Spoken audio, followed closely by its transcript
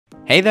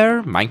Hey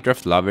there,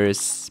 Minecraft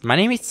lovers, my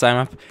name is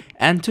Cimap,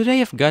 and today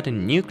I've got a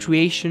new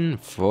creation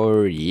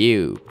for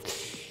you.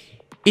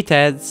 It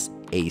adds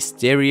a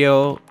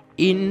stereo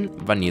in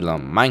vanilla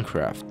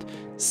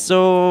Minecraft,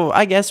 so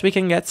I guess we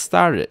can get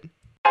started.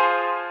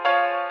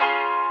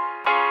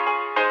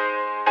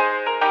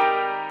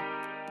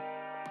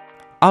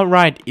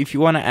 Alright, if you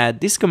want to add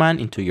this command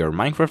into your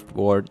Minecraft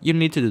world, you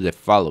need to do the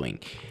following.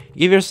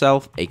 Give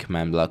yourself a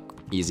command block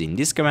using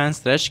this command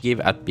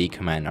 /give at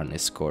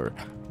bcommand_.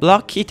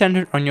 Block, hit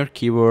enter on your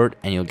keyboard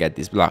and you'll get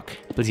this block.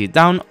 Place it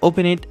down,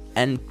 open it,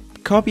 and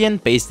copy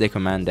and paste the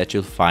command that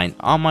you'll find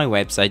on my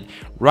website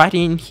right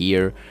in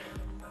here.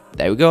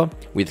 There we go.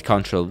 With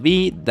Ctrl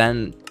V,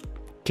 then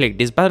click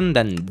this button,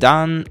 then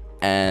done,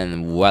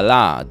 and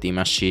voila, the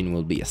machine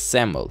will be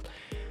assembled.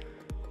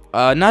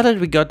 Now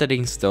that we got that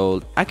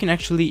installed, I can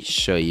actually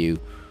show you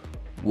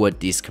what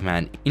this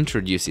command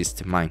introduces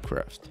to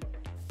Minecraft.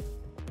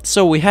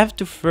 So we have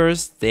to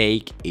first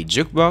take a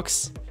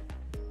jukebox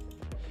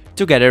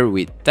together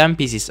with 10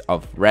 pieces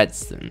of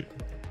redstone.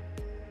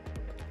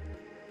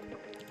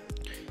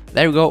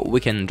 There we go, we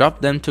can drop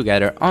them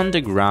together on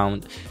the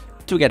ground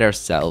to get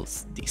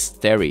ourselves the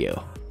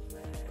stereo.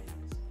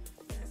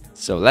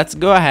 So let's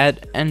go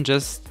ahead and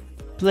just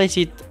place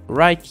it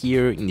right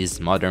here in this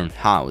modern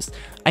house.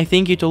 I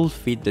think it will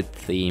fit the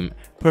theme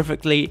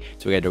perfectly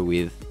together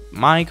with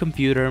my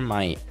computer,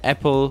 my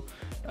Apple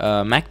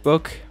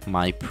MacBook,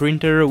 my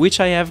printer, which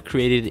I have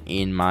created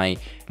in my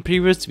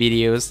previous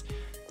videos.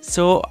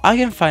 So I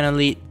can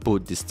finally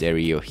put the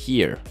stereo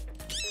here.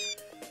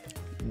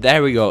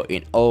 There we go,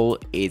 in all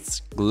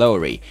its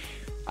glory.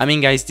 I mean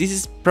guys, this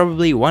is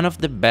probably one of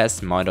the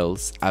best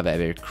models I've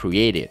ever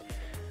created.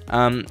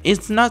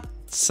 It's not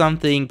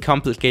something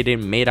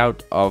complicated made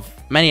out of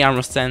many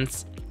armor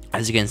stands.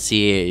 As you can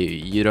see,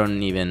 you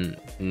don't even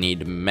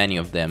need many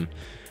of them.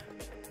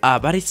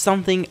 But it's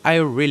something I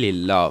really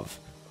love.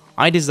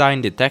 I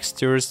designed the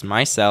textures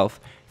myself.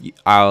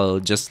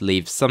 I'll just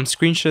leave some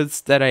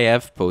screenshots that I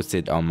have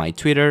posted on my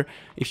Twitter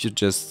if you're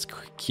just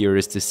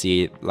curious to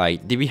see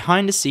like the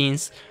behind the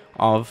scenes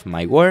of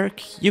my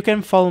work. You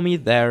can follow me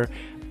there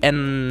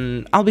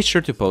and I'll be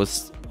sure to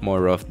post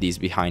more of these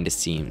behind the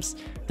scenes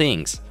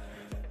things.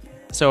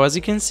 So as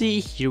you can see,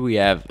 here we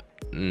have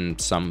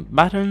some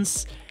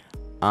buttons,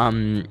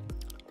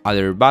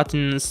 other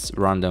buttons,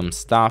 random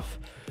stuff.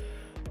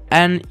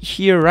 And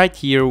here, right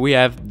here, we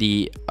have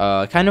the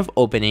kind of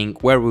opening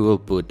where we will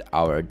put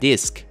our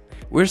disk.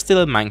 We're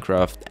still in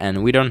Minecraft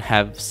and we don't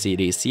have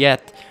CDs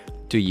yet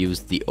to use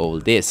the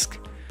old disk.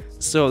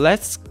 So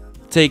let's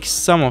take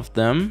some of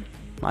them,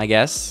 I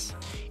guess.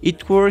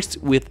 It works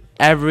with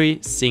every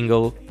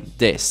single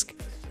disk.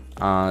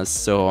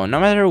 So no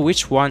matter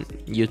which one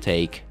you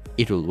take,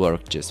 it will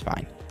work just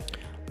fine.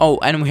 Oh,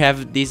 and we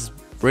have these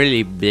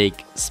really big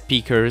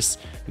speakers,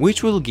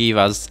 which will give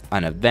us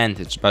an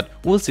advantage, but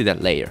we'll see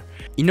that later.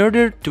 In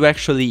order to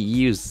actually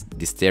use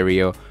the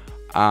stereo,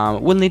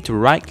 we'll need to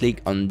right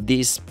click on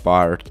this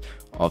part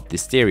of the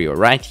stereo,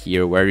 right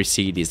here where you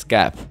see this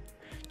gap.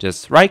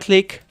 Just right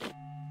click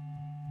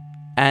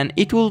and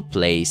it will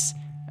place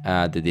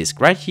the disc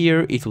right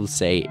here. It will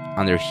say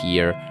under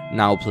here,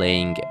 now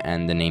playing,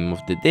 and the name of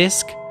the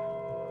disc.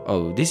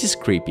 Oh, this is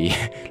creepy.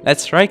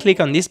 Let's right click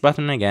on this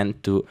button again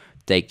to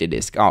take the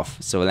disc off.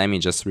 So let me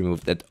just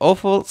remove that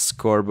awful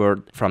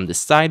scoreboard from the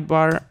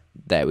sidebar.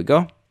 There we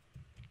go.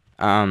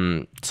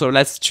 So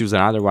let's choose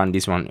another one.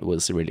 This one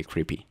was really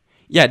creepy.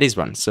 Yeah, this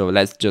one. So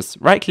let's just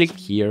right click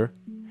here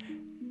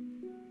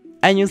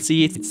and you'll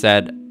see it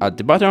said at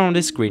the bottom of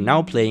the screen,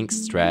 now playing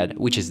thread,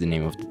 which is the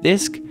name of the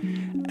disc.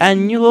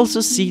 And you'll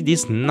also see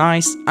these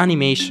nice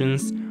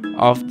animations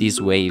of these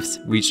waves,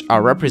 which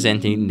are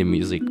representing the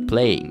music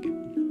playing.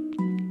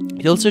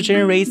 It also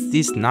generates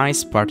these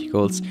nice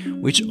particles,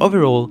 which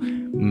overall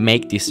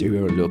make this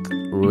stereo look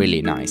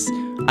really nice.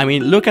 I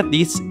mean, look at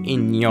this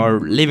in your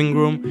living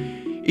room.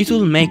 It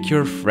will make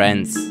your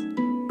friends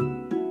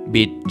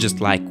be just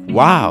like,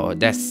 wow,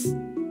 that's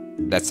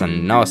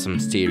an awesome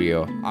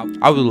stereo.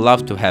 I would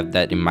love to have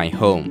that in my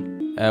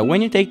home.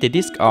 When you take the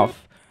disc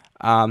off,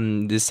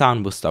 the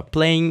sound will stop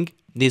playing,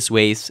 these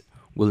waves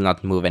will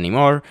not move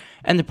anymore,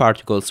 and the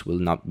particles will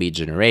not be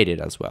generated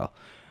as well.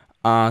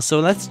 So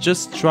let's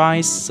just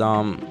try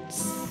some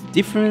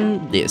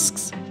different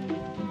discs.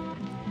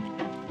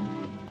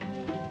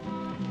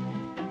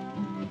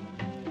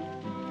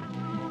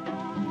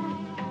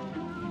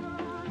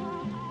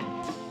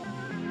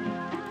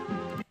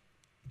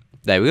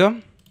 There we go.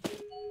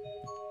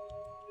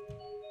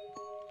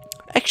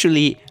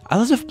 Actually, a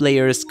lot of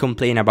players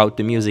complain about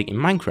the music in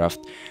Minecraft,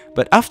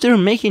 but after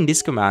making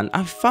this command,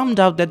 I found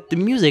out that the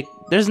music,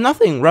 there's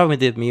nothing wrong with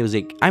the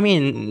music. I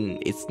mean,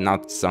 it's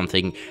not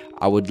something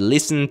I would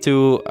listen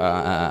to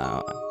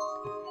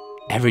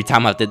every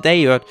time of the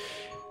day, but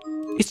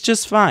it's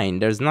just fine.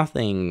 There's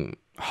nothing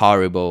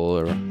horrible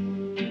or...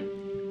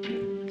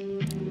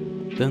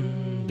 Dun,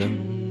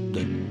 dun,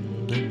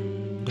 dun,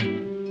 dun, dun.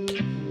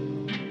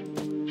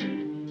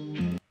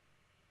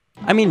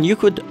 I mean, you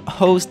could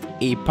host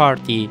a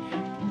party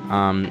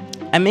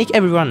and make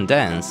everyone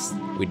dance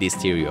with this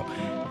stereo.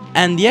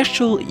 And the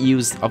actual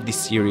use of the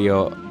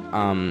stereo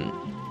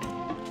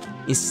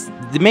is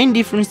the main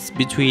difference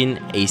between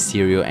a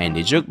stereo and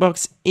a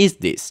jukebox is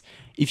this.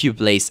 If you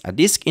place a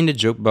disc in the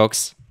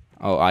jukebox,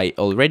 oh, I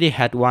already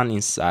had one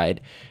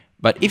inside,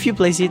 but if you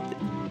place it,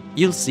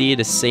 you'll see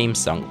the same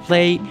song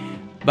play.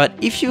 But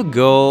if you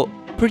go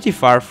pretty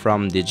far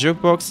from the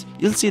jukebox,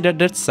 you'll see that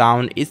that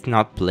sound is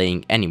not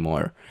playing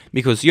anymore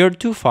because you're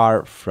too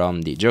far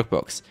from the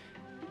jukebox.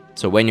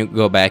 So when you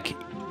go back,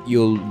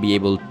 you'll be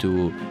able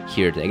to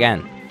hear it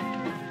again.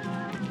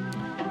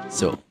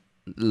 So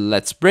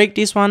let's break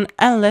this one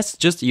and let's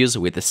just use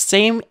with the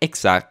same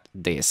exact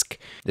disc,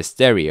 the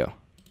stereo.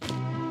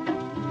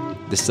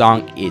 The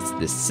song is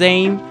the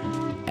same,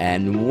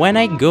 and when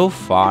I go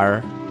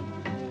far,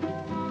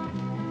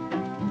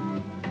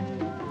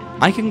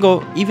 I can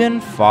go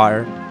even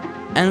far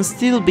and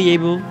still be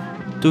able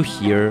to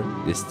hear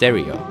the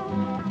stereo.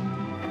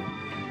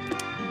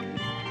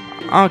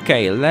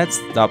 Okay, let's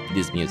stop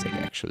this music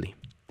actually.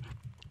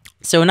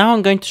 So now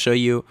I'm going to show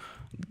you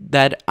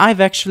that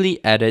I've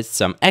actually added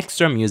some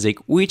extra music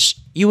which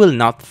you will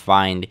not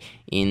find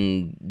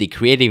in the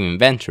creative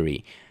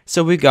inventory.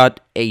 So we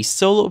got a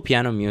solo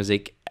piano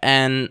music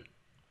and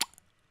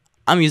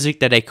a music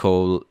that I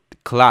call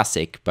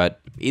classic, but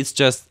it's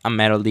just a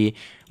melody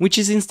which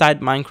is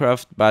inside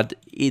Minecraft, but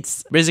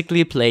it's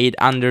basically played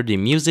under the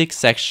music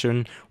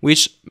section,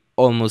 which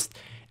almost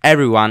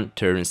everyone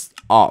turns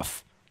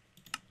off.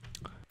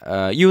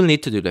 You will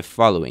need to do the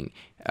following.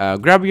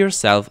 Grab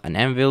yourself an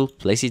anvil,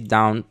 place it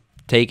down,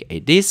 take a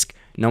disc,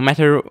 no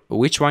matter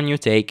which one you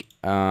take,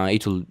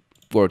 it will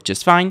work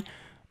just fine.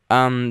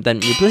 Then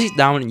you place it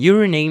down, you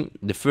rename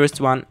the first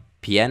one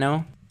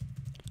piano,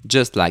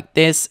 just like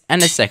this,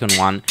 and the second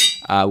one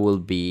will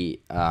be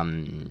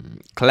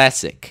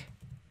classic.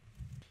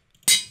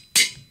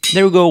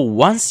 There we go.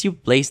 Once you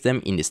place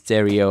them in the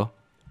stereo,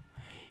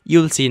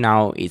 you'll see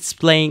now it's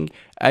playing.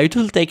 It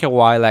will take a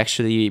while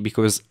actually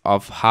because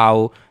of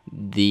how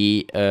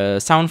the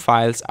sound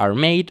files are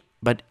made,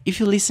 but if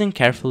you listen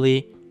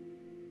carefully,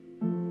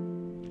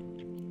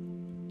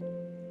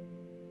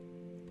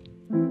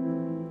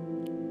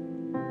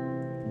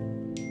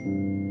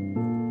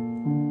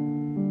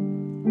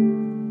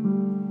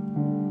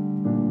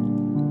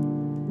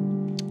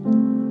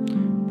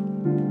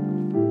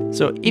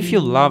 so if you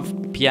love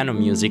piano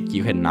music,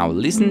 you can now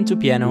listen to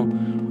piano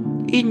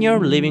in your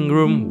living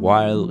room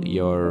while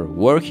you're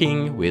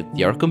working with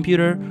your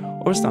computer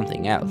or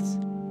something else.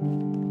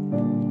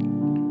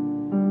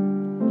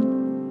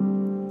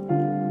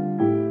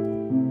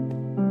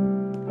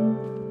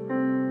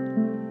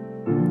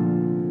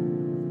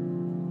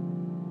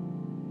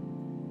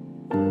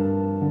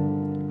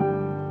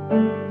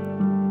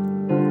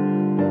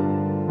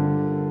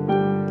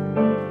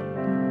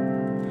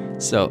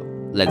 So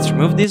let's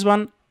remove this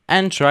one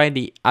and try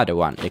the other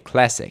one, the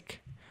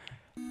classic.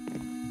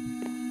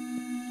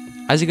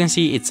 As you can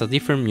see, it's a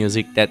different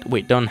music that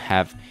we don't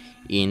have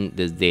in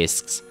the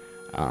discs,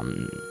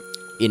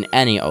 in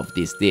any of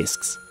these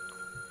discs.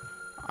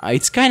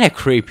 It's kind of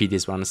creepy,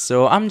 this one,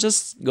 so I'm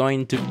just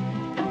going to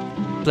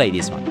play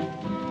this one.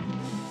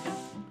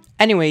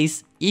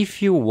 Anyways,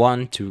 if you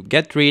want to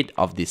get rid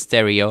of the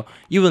stereo,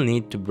 you will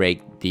need to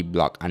break the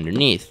block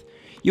underneath.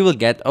 You will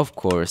get, of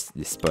course,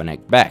 the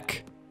Sponek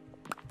back.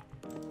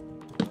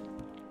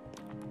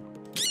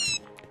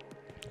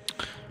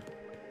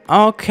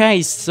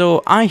 Okay,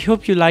 so I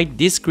hope you liked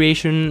this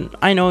creation.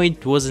 I know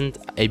it wasn't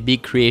a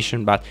big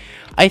creation, but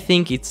I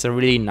think it's a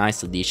really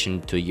nice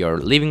addition to your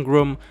living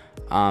room,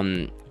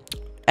 and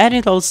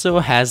it also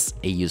has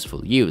a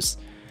useful use.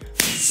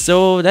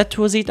 So that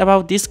was it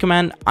about this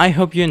command. I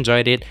hope you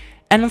enjoyed it,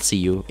 and I'll see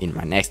you in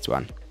my next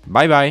one.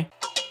 Bye bye!